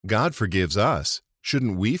God forgives us.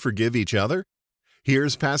 Shouldn't we forgive each other?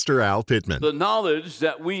 Here's Pastor Al Pittman. The knowledge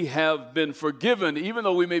that we have been forgiven, even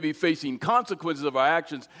though we may be facing consequences of our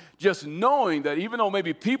actions, just knowing that even though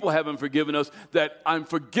maybe people haven't forgiven us, that I'm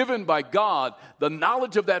forgiven by God, the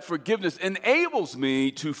knowledge of that forgiveness enables me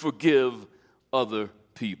to forgive other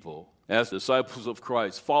people. As disciples of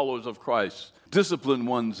Christ, followers of Christ, disciplined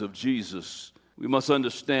ones of Jesus, we must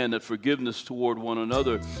understand that forgiveness toward one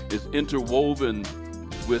another is interwoven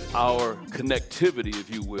with our connectivity,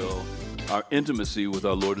 if you will, our intimacy with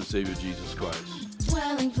our Lord and Savior Jesus Christ.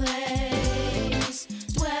 Dwelling place,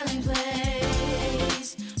 dwelling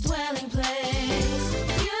place, dwelling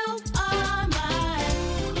place. You are my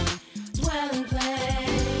dwelling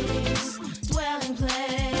place, dwelling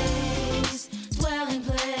place, dwelling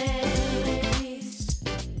place.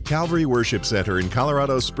 Calvary Worship Center in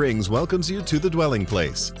Colorado Springs welcomes you to The Dwelling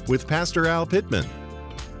Place with Pastor Al Pittman.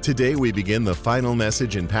 Today we begin the final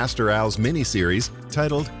message in Pastor Al's mini-series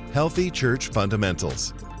titled Healthy Church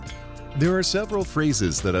Fundamentals. There are several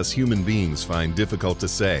phrases that us human beings find difficult to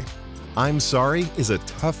say. I'm sorry is a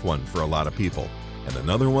tough one for a lot of people, and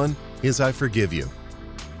another one is I forgive you.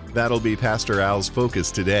 That'll be Pastor Al's focus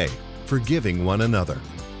today, forgiving one another.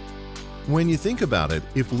 When you think about it,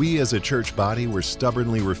 if we as a church body were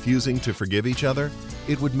stubbornly refusing to forgive each other,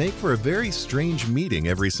 it would make for a very strange meeting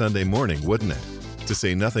every Sunday morning, wouldn't it? To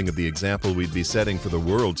say nothing of the example we'd be setting for the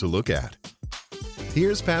world to look at.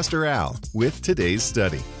 Here's Pastor Al with today's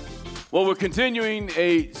study. Well, we're continuing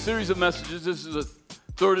a series of messages. This is a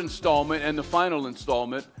third installment and the final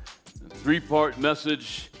installment, a three-part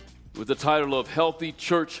message with the title of Healthy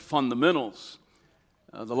Church Fundamentals.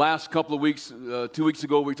 The last couple of weeks, 2 weeks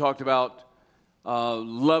ago, we talked about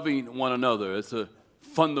loving one another. It's a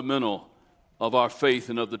fundamental of our faith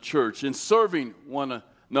and of the church. And serving one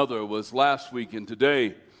another was last week, and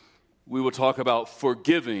today we will talk about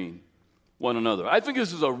forgiving one another. I think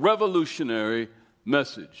this is a revolutionary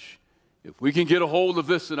message. If we can get a hold of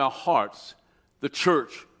this in our hearts, the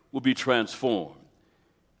church will be transformed.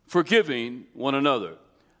 Forgiving one another.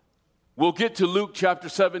 We'll get to Luke chapter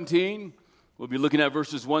 17. We'll be looking at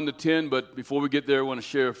verses 1 to 10, but before we get there, I want to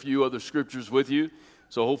share a few other scriptures with you,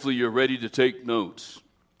 so hopefully you're ready to take notes.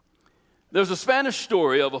 There's a Spanish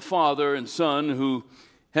story of a father and son who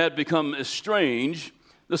had become estranged.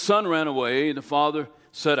 The son ran away, and the father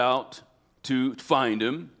set out to find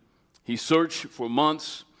him. He searched for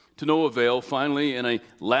months to no avail. Finally, in a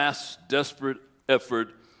last desperate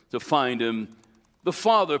effort to find him, the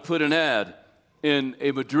father put an ad in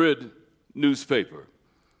a Madrid newspaper.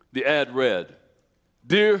 The ad read,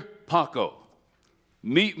 "Dear Paco,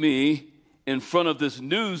 meet me in front of this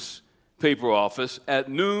newspaper office at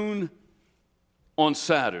noon on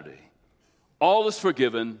Saturday. All is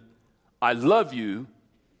forgiven. I love you,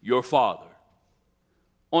 your father."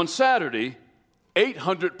 On Saturday,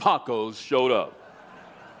 800 Pacos showed up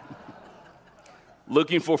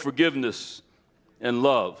looking for forgiveness and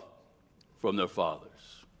love from their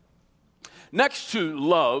fathers. Next to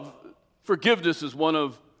love, forgiveness is one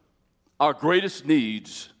of our greatest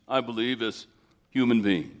needs, I believe, as human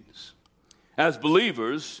beings. As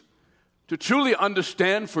believers, to truly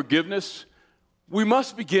understand forgiveness, we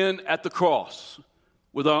must begin at the cross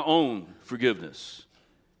with our own forgiveness.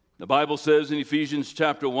 The Bible says in Ephesians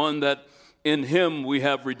chapter 1 that in him we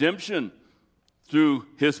have redemption through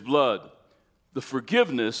his blood, the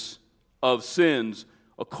forgiveness of sins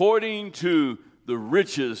according to the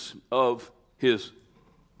riches of his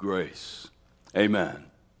grace. Amen.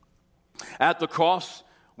 At the cross,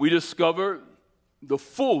 we discover the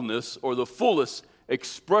fullness or the fullest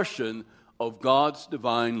expression of God's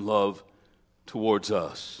divine love towards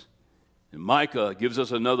us. And Micah gives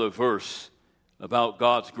us another verse about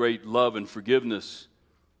God's great love and forgiveness,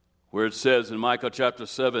 where it says in Micah chapter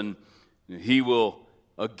 7, he will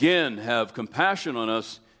again have compassion on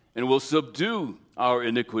us and will subdue our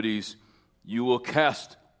iniquities. You will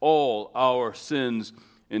cast all our sins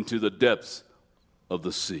into the depths of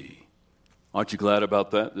the sea. Aren't you glad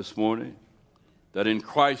about that this morning? That in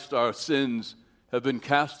Christ our sins have been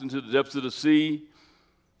cast into the depths of the sea.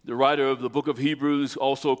 The writer of the book of Hebrews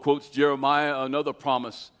also quotes Jeremiah, another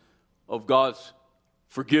promise of God's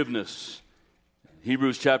forgiveness.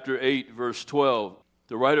 Hebrews chapter 8, verse 12.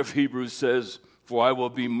 The writer of Hebrews says, "For I will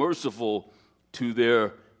be merciful to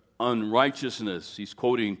their unrighteousness." He's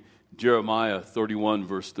quoting Jeremiah 31,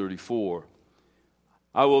 verse 34.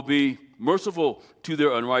 "I will be merciful to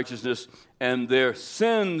their unrighteousness, and their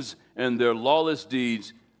sins and their lawless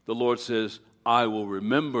deeds," the Lord says, "I will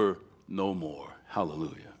remember no more."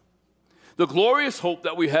 Hallelujah. The glorious hope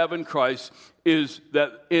that we have in Christ is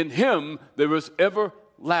that in him there is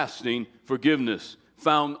everlasting forgiveness.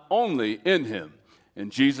 found only in him.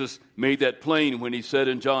 And Jesus made that plain when he said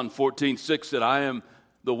in John 14:6 that I am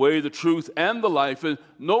the way, the truth, and the life, and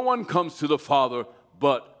no one comes to the Father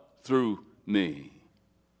but through me.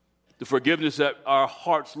 The forgiveness that our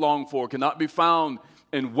hearts long for cannot be found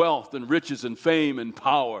in wealth and riches and fame and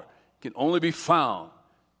power. It can only be found,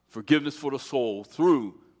 forgiveness for the soul,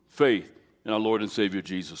 through faith in our Lord and Savior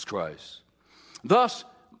Jesus Christ. Thus,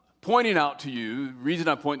 pointing out to you, the reason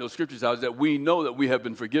I point those scriptures out is that we know that we have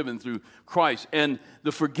been forgiven through Christ. And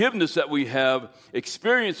the forgiveness that we have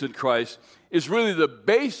experienced in Christ is really the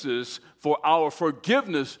basis for our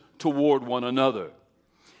forgiveness toward one another.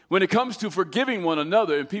 When it comes to forgiving one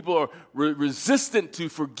another, and people are resistant to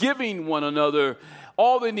forgiving one another,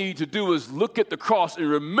 all they need to do is look at the cross and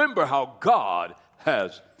remember how God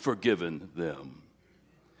has forgiven them.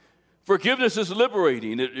 Forgiveness is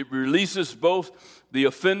liberating. It releases both the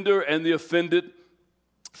offender and the offended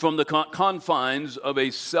from the confines of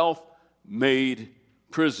a self-made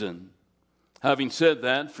prison. Having said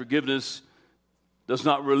that, forgiveness does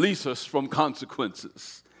not release us from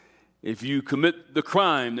consequences. If you commit the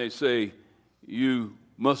crime, they say, you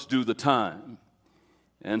must do the time.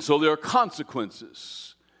 And so there are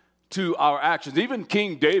consequences to our actions. Even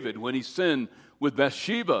King David, when he sinned with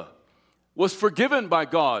Bathsheba, was forgiven by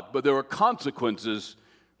God, but there were consequences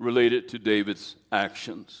related to David's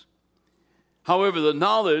actions. However, the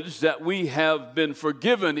knowledge that we have been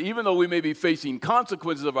forgiven, even though we may be facing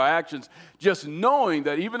consequences of our actions, just knowing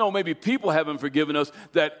that even though maybe people haven't forgiven us,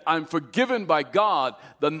 that I'm forgiven by God,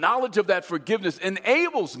 the knowledge of that forgiveness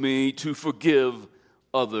enables me to forgive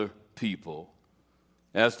other people.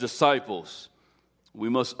 As disciples, we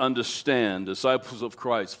must understand, disciples of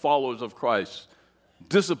Christ, followers of Christ,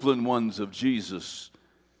 disciplined ones of Jesus,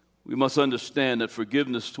 we must understand that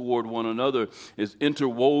forgiveness toward one another is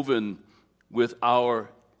interwoven with our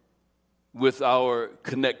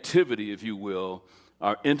connectivity, if you will,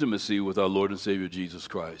 our intimacy with our Lord and Savior Jesus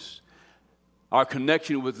Christ. Our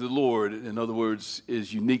connection with the Lord, in other words,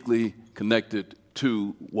 is uniquely connected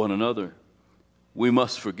to one another. We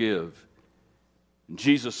must forgive.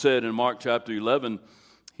 Jesus said in Mark chapter 11,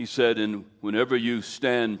 he said, and whenever you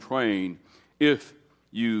stand praying, if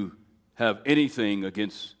you have anything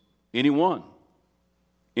against anyone,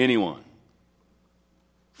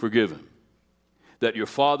 forgive him, that your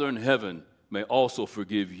Father in heaven may also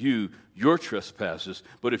forgive you your trespasses.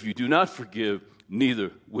 But if you do not forgive,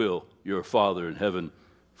 neither will your Father in heaven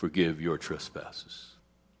forgive your trespasses.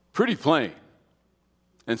 Pretty plain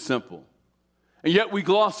and simple. And yet we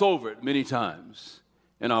gloss over it many times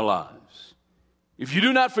in our lives. If you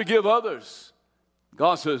do not forgive others,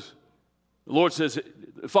 God says, the Lord says,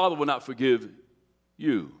 the Father will not forgive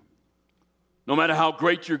you. No matter how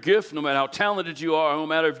great your gift, no matter how talented you are, no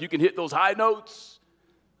matter if you can hit those high notes,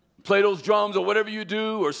 play those drums or whatever you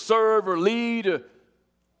do, or serve or lead,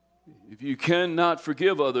 if you cannot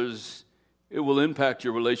forgive others, it will impact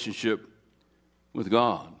your relationship with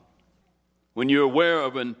God. When you're aware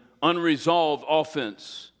of an unresolved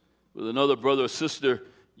offense with another brother or sister,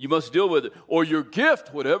 you must deal with it, or your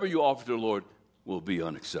gift, whatever you offer to the Lord, will be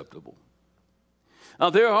unacceptable. Now,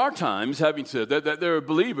 there are times, having said that there are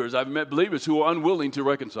believers, I've met believers who are unwilling to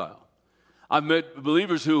reconcile. I've met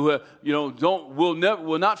believers who,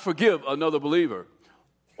 will not forgive another believer.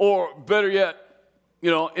 Or better yet,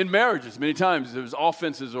 in marriages, many times there's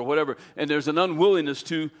offenses or whatever, and there's an unwillingness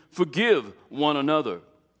to forgive one another.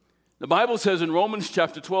 The Bible says in Romans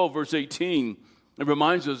chapter 12, verse 18, it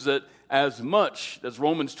reminds us that as much, that's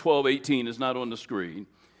Romans 12:18 is not on the screen,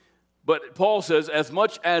 but Paul says, as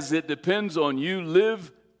much as it depends on you,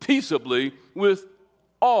 live peaceably with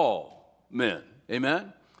all men.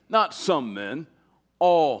 Amen? Not some men,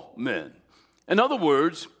 all men. In other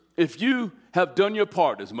words, if you have done your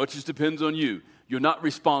part, as much as depends on you, you're not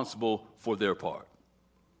responsible for their part.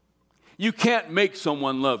 You can't make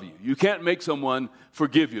someone love you. You can't make someone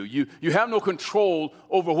forgive you. You have no control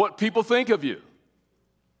over what people think of you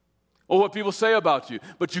or what people say about you,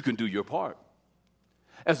 but you can do your part.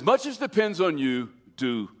 As much as depends on you,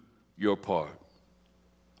 do your part.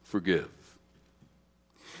 Forgive.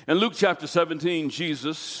 In Luke chapter 17,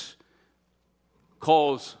 Jesus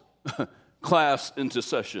calls class into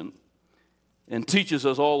session and teaches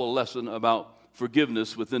us all a lesson about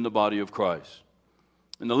forgiveness within the body of Christ.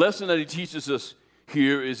 And the lesson that he teaches us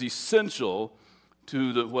here is essential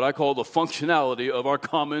to what I call the functionality of our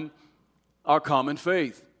common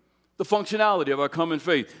faith. The functionality of our common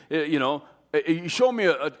faith. You show me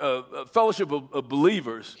a fellowship of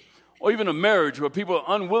believers, or even a marriage where people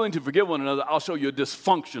are unwilling to forgive one another, I'll show you a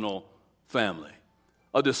dysfunctional family,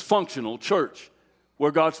 a dysfunctional church,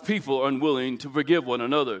 where God's people are unwilling to forgive one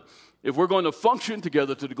another. if we're going to function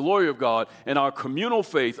together to the glory of God and our communal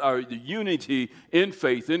faith, the unity in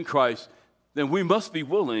faith in Christ, then we must be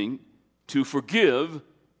willing to forgive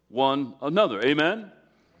one another. Amen?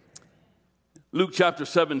 Luke chapter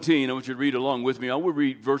 17, I want you to read along with me. I will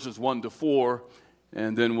read verses 1 to 4,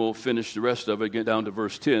 and then we'll finish the rest of it, get down to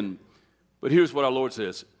verse 10. But here's what our Lord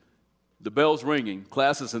says. The bell's ringing,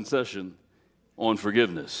 class is in session on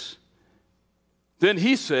forgiveness. Then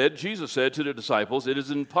Jesus said to the disciples, it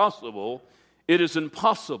is impossible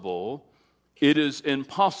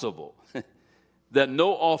that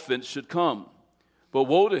no offense should come. But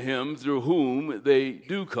woe to him through whom they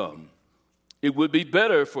do come. It would be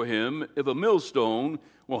better for him if a millstone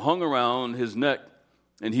were hung around his neck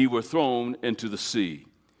and he were thrown into the sea,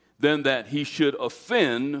 than that he should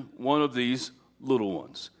offend one of these little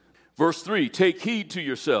ones. Verse 3, take heed to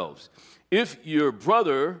yourselves. If your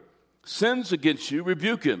brother sins against you,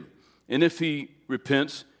 rebuke him. And if he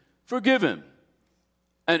repents, forgive him.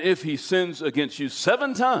 And if he sins against you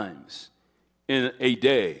 7 times in a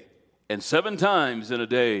day, and 7 times in a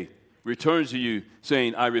day returns to you,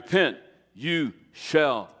 saying, I repent, you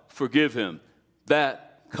shall forgive him.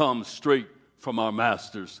 That comes straight from our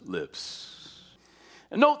Master's lips.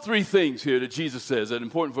 And note 3 things here that Jesus says that are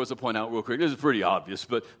important for us to point out real quick. This is pretty obvious,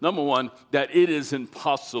 but number 1, that it is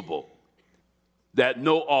impossible that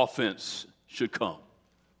no offense should come.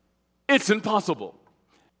 It's impossible.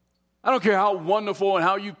 I don't care how wonderful and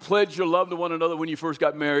how you pledged your love to one another when you first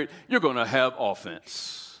got married, you're going to have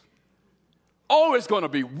offense. Oh, it's going to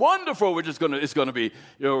be wonderful. It's going to be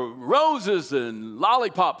roses and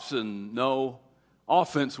lollipops, and no,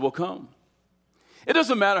 offense will come. It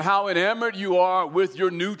doesn't matter how enamored you are with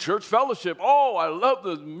your new church fellowship. Oh, I love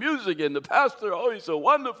the music and the pastor. Oh, he's so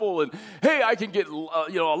wonderful. And hey, I can get a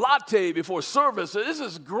latte before service. This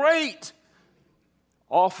is great.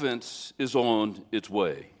 Offense is on its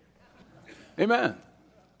way. Amen.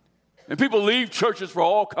 And people leave churches for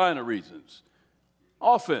all kinds of reasons.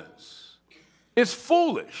 Offense. It's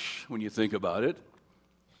foolish when you think about it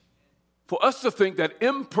for us to think that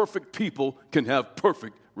imperfect people can have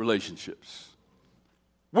perfect relationships.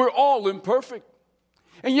 We're all imperfect,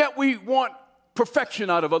 and yet we want perfection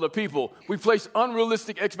out of other people. We place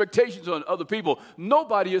unrealistic expectations on other people.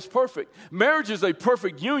 Nobody is perfect. Marriage is a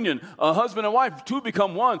perfect union, a husband and wife, 2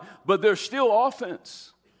 become 1, but there's still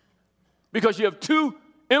offense because you have 2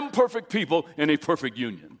 imperfect people in a perfect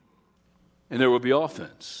union, and there will be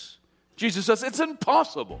offense. Jesus says it's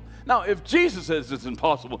impossible. Now, if Jesus says it's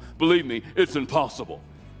impossible, believe me, it's impossible.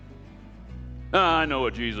 I know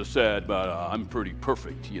what Jesus said, but I'm pretty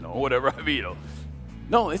perfect, whatever.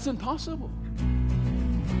 No, it's impossible.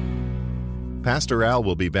 Pastor Al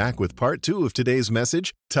will be back with part 2 of today's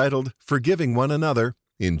message, titled Forgiving One Another,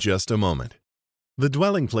 in just a moment. The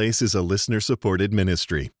Dwelling Place is a listener-supported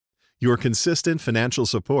ministry. Your consistent financial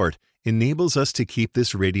support enables us to keep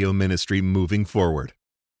this radio ministry moving forward.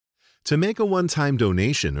 To make a one-time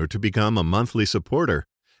donation or to become a monthly supporter,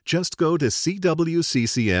 just go to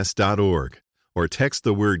cwccs.org or text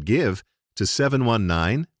the word GIVE to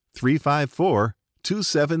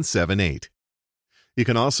 719-354-2778. You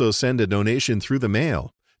can also send a donation through the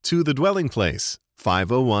mail to The Dwelling Place,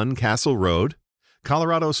 501 Castle Road,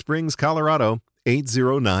 Colorado Springs, Colorado,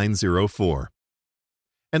 80904.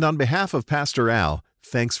 And on behalf of Pastor Al,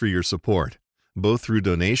 thanks for your support, both through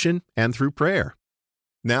donation and through prayer.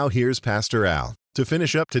 Now here's Pastor Al to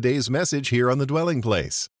finish up today's message here on The Dwelling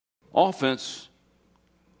Place. Offense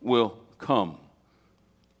will come,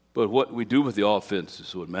 but what we do with the offense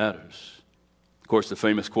is what matters. Of course, the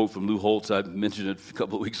famous quote from Lou Holtz, I mentioned it a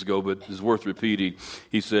couple of weeks ago, but it's worth repeating.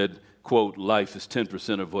 He said, quote, life is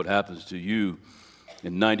 10% of what happens to you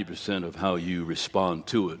and 90% of how you respond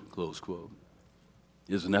to it, close quote.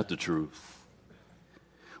 Isn't that the truth?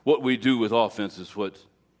 What we do with offense is what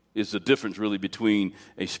is the difference really between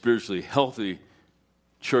a spiritually healthy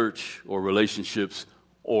church or relationships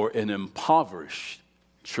or an impoverished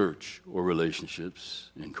church or relationships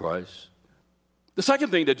in Christ. The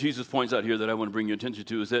second thing that Jesus points out here that I want to bring your attention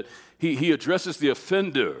to is that he addresses the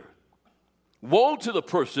offender. Woe to the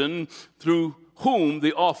person through whom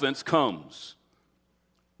the offense comes.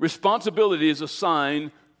 Responsibility is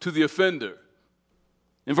assigned to the offender.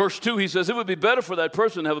 In verse 2, he says, it would be better for that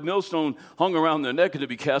person to have a millstone hung around their neck and to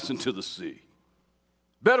be cast into the sea.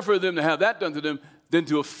 Better for them to have that done to them than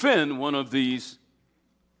to offend one of these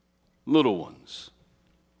little ones.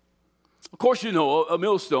 Of course, you know, a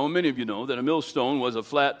millstone, many of you know that a millstone was a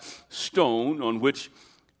flat stone on which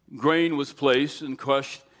grain was placed and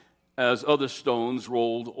crushed as other stones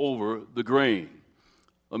rolled over the grain.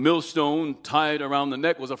 A millstone tied around the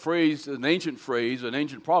neck was an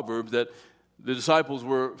ancient proverb that the disciples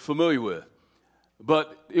were familiar with.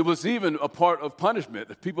 But it was even a part of punishment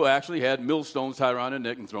that people actually had millstones tied around their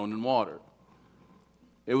neck and thrown in water.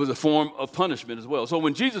 It was a form of punishment as well. So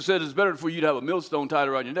when Jesus said it's better for you to have a millstone tied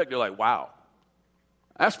around your neck, they're like, wow,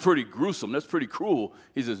 that's pretty gruesome. That's pretty cruel.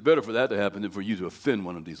 He says it's better for that to happen than for you to offend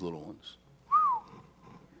one of these little ones.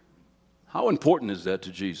 How important is that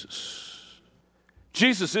to Jesus?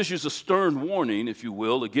 Jesus issues a stern warning, if you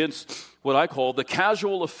will, against what I call the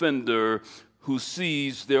casual offender who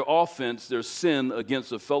sees their offense, their sin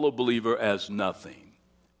against a fellow believer as nothing.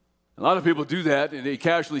 A lot of people do that, and they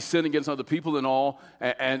casually sin against other people and all,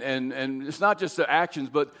 and it's not just their actions,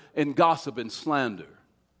 but in gossip and slander.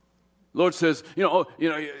 The Lord says,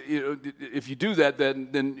 if you do that,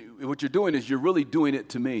 then what you're doing is you're really doing it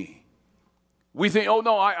to me. We think, oh,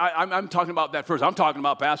 no, I'm talking about that person. I'm talking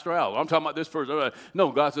about Pastor Al. I'm talking about this person.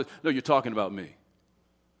 No, God says, no, you're talking about me.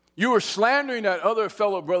 You are slandering that other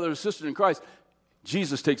fellow brother or sister in Christ.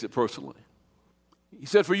 Jesus takes it personally. He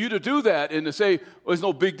said for you to do that and to say, well, it's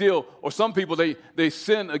no big deal. Or some people, they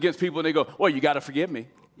sin against people and they go, well, you got to forgive me.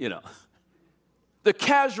 The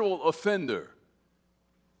casual offender,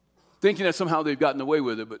 thinking that somehow they've gotten away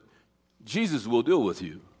with it, but Jesus will deal with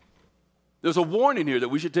you. There's a warning here that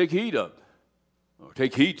we should take heed of. Or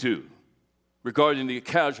take heed to regarding the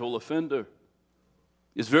casual offender.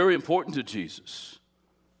 It's very important to Jesus.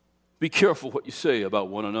 Be careful what you say about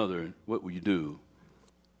one another and what will you do.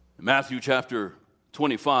 In Matthew chapter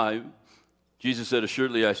 25, Jesus said,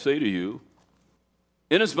 assuredly I say to you,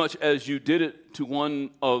 inasmuch as you did it to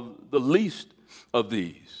one of the least of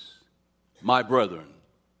these, my brethren,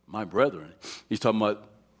 he's talking about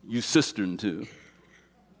you cistern too.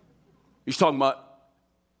 He's talking about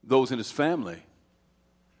those in his family.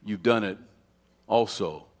 You've done it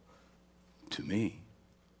also to me.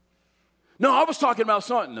 No, I was talking about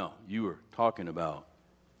something. No, you were talking about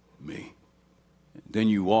me. And then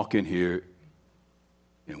you walk in here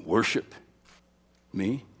and worship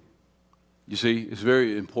me. You see, it's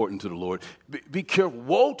very important to the Lord. Be careful.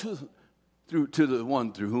 Woe to the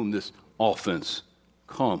one through whom this offense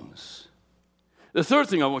comes. The third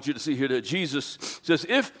thing I want you to see here that Jesus says,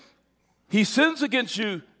 if he sins against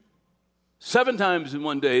you 7 times in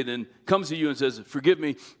one day, then comes to you and says, forgive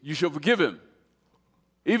me, you shall forgive him.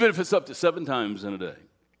 Even if it's up to 7 times in a day.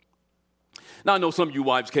 Now, I know some of you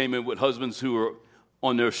wives came in with husbands who are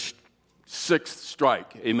on their 6th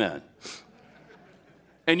strike. Amen.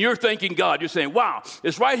 And you're thanking God. You're saying, wow,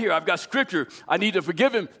 it's right here. I've got scripture. I need to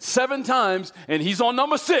forgive him 7 times, and he's on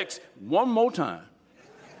number 6. One more time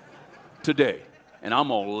today. And I'm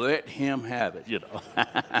going to let him have it,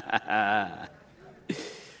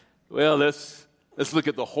 Well, let's look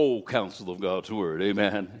at the whole counsel of God's word.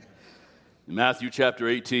 Amen. In Matthew chapter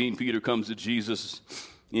 18, Peter comes to Jesus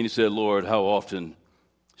and he said, Lord, how often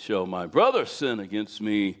shall my brother sin against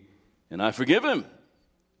me and I forgive him?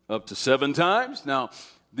 Up to 7 times. Now,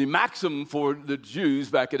 the maximum for the Jews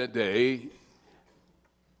back in the day,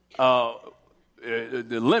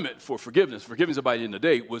 the limit for forgiving somebody in the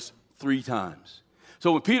day was 3 times.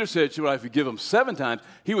 So when Peter said, should I forgive him 7 times,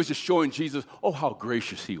 he was just showing Jesus, oh, how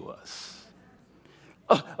gracious he was.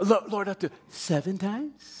 Lord, up to 7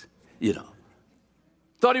 times?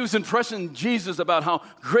 Thought he was impressing Jesus about how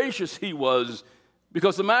gracious he was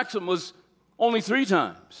because the maximum was only 3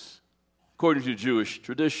 times, according to Jewish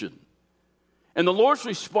tradition. And the Lord's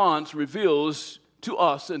response reveals to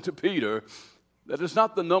us and to Peter that it's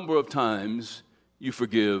not the number of times you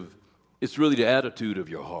forgive, it's really the attitude of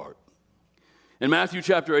your heart. In Matthew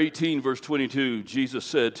chapter 18, verse 22, Jesus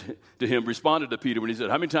said to him, responded to Peter when he said,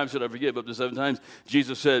 how many times should I forgive? Up to 7 times?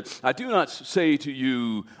 Jesus said, I do not say to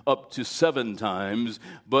you up to 7 times,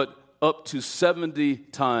 but up to 70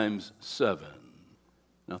 times 7.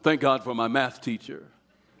 Now, thank God for my math teacher.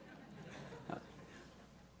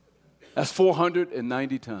 That's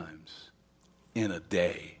 490 times in a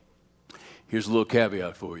day. Here's a little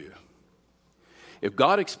caveat for you. If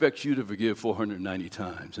God expects you to forgive 490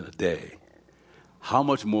 times in a day, how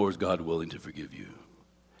much more is God willing to forgive you?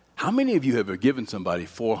 How many of you have forgiven somebody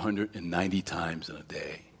 490 times in a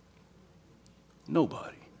day?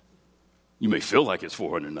 Nobody. You may feel like it's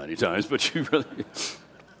 490 times, but you really...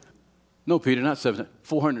 No, Peter, not 7 times.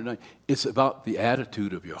 490. It's about the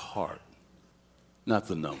attitude of your heart, not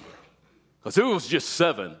the number. Because if it was just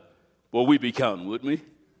 7, well, we'd be counting, wouldn't we?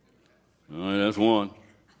 All right, that's 1.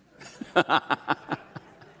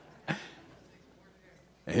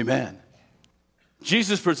 Amen.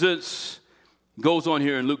 Jesus goes on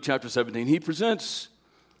here in Luke chapter 17, he presents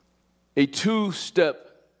a 2-step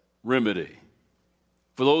remedy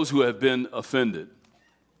for those who have been offended,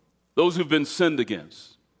 those who've been sinned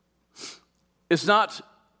against. It's not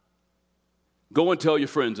Go and tell your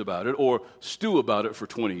friends about it, or stew about it for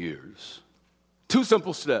 20 years. 2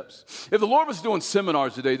 simple steps. If the Lord was doing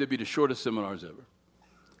seminars today, they'd be the shortest seminars ever.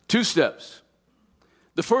 2 steps.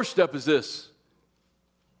 The first step is this: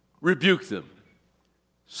 rebuke them.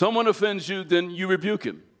 Someone offends you, then you rebuke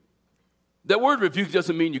him. That word rebuke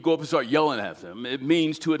doesn't mean you go up and start yelling at them. It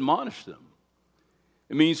means to admonish them.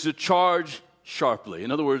 It means to charge sharply.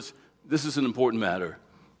 In other words, this is an important matter,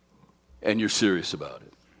 and you're serious about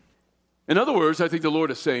it. In other words, I think the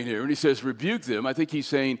Lord is saying here, when he says rebuke them, I think he's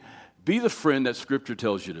saying, be the friend that Scripture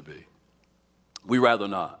tells you to be. We rather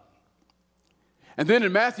not. And then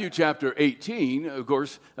in Matthew chapter 18, of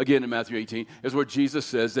course, again in Matthew 18, is where Jesus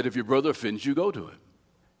says that if your brother offends you, go to him.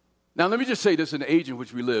 Now, let me just say this in the age in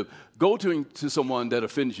which we live. Go to someone that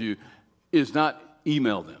offends you is not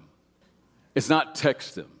email them. It's not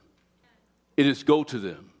text them. It is go to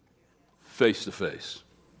them face to face.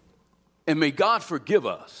 And may God forgive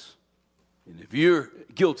us. And if you're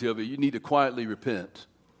guilty of it, you need to quietly repent.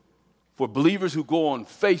 For believers who go on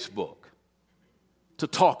Facebook to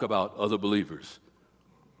talk about other believers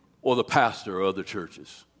or the pastor or other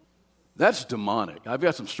churches. That's demonic. I've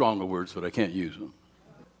got some stronger words, but I can't use them.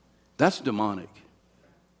 That's demonic.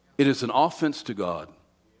 It is an offense to God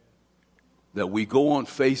that we go on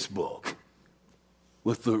Facebook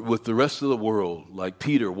with the rest of the world, like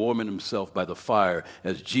Peter warming himself by the fire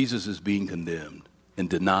as Jesus is being condemned and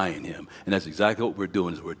denying him. And that's exactly what we're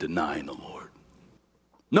doing, is we're denying the Lord.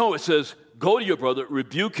 No, it says, go to your brother,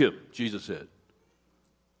 rebuke him, Jesus said,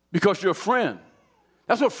 because you're a friend.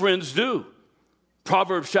 That's what friends do.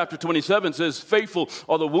 Proverbs chapter 27 says, faithful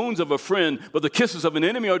are the wounds of a friend, but the kisses of an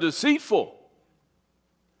enemy are deceitful.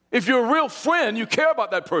 If you're a real friend, you care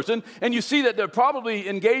about that person, and you see that they're probably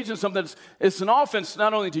engaged in something it's an offense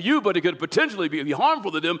not only to you, but it could potentially be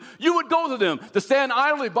harmful to them, you would go to them. To stand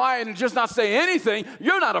idly by and just not say anything,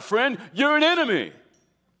 you're not a friend, you're an enemy.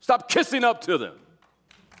 Stop kissing up to them.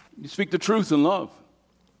 You speak the truth in love.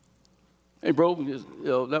 Hey, bro,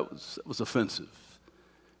 that was offensive.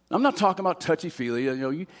 I'm not talking about touchy-feely.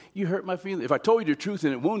 You hurt my feelings. If I told you the truth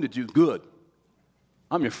and it wounded you, good.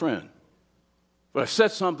 I'm your friend. But I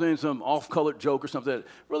said something, some off-colored joke or something that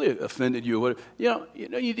really offended you, or whatever,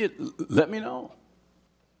 you did. Let me know,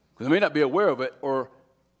 because I may not be aware of it, or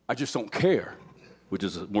I just don't care, which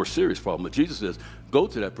is a more serious problem. But Jesus says, go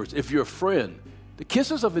to that person. If you're a friend, the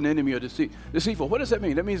kisses of an enemy are deceitful. What does that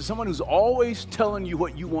mean? That means someone who's always telling you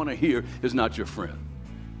what you want to hear is not your friend.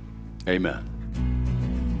 Amen.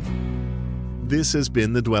 This has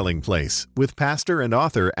been The Dwelling Place with pastor and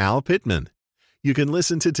author Al Pittman. You can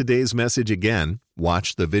listen to today's message again,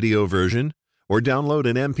 watch the video version, or download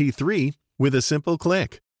an MP3 with a simple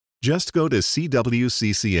click. Just go to cwccs.org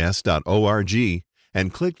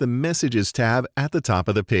and click the Messages tab at the top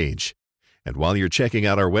of the page. And while you're checking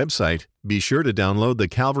out our website, be sure to download the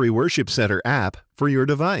Calvary Worship Center app for your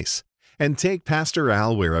device and take Pastor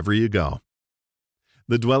Al wherever you go.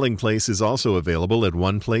 The Dwelling Place is also available at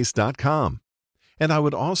oneplace.com. And I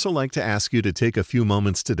would also like to ask you to take a few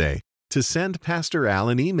moments today to send Pastor Al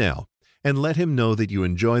an email and let him know that you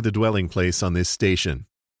enjoy The Dwelling Place on this station.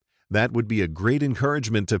 That would be a great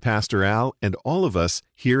encouragement to Pastor Al and all of us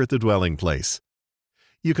here at The Dwelling Place.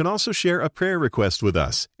 You can also share a prayer request with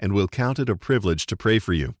us, and we'll count it a privilege to pray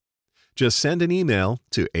for you. Just send an email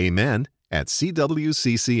to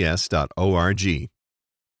amen@cwccs.org.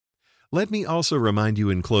 Let me also remind you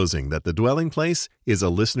in closing that The Dwelling Place is a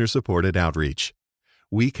listener-supported outreach.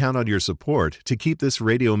 We count on your support to keep this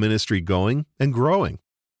radio ministry going and growing.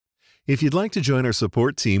 If you'd like to join our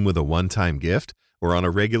support team with a one-time gift or on a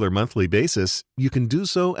regular monthly basis, you can do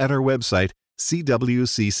so at our website,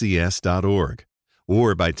 cwccs.org,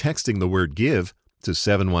 or by texting the word GIVE to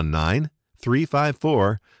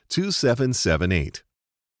 719-354-2778.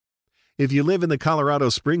 If you live in the Colorado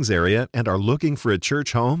Springs area and are looking for a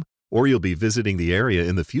church home, or you'll be visiting the area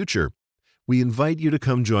in the future, we invite you to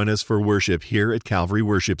come join us for worship here at Calvary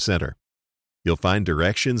Worship Center. You'll find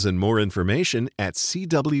directions and more information at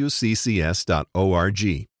cwccs.org.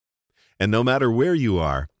 And no matter where you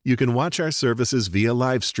are, you can watch our services via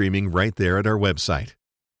live streaming right there at our website.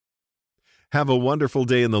 Have a wonderful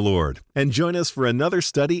day in the Lord, and join us for another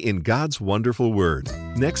study in God's wonderful Word,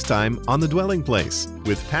 next time on The Dwelling Place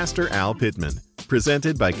with Pastor Al Pittman,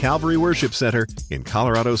 presented by Calvary Worship Center in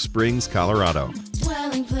Colorado Springs, Colorado.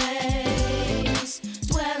 Dwelling place.